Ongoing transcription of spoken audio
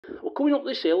coming up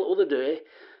this hill the other day,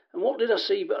 and what did I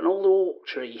see but an old oak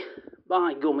tree?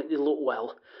 By gum, it did look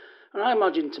well. And I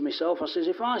imagined to myself, I says,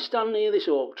 if I stand near this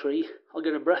oak tree, I'll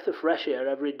get a breath of fresh air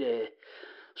every day.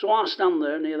 So I stand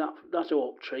there near that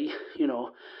oak tree, you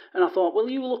know, and I thought, well,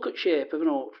 you look at shape of an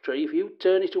oak tree, if you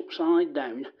turn it upside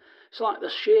down, it's like the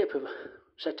shape of a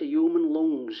set of human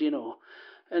lungs, you know.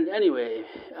 And anyway,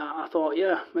 I thought,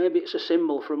 yeah, maybe it's a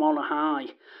symbol from on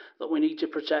high that we need to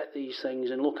protect these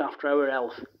things and look after our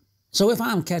health. So if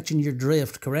I'm catching your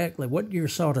drift correctly, what you're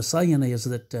sort of saying is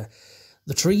that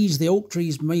the trees, the oak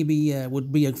trees, maybe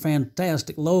would be a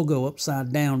fantastic logo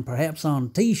upside down, perhaps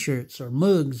on T-shirts or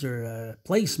mugs or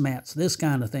placemats, this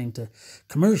kind of thing, to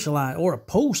commercialize, or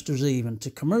posters even, to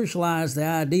commercialize the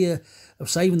idea of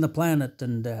saving the planet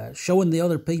and showing the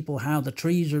other people how the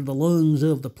trees are the lungs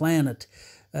of the planet.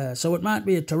 So it might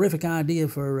be a terrific idea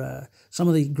for some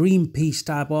of the Greenpeace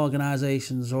type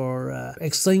organizations or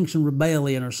Extinction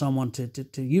Rebellion or someone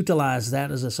to utilize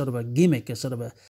that as a sort of a gimmick, a sort of a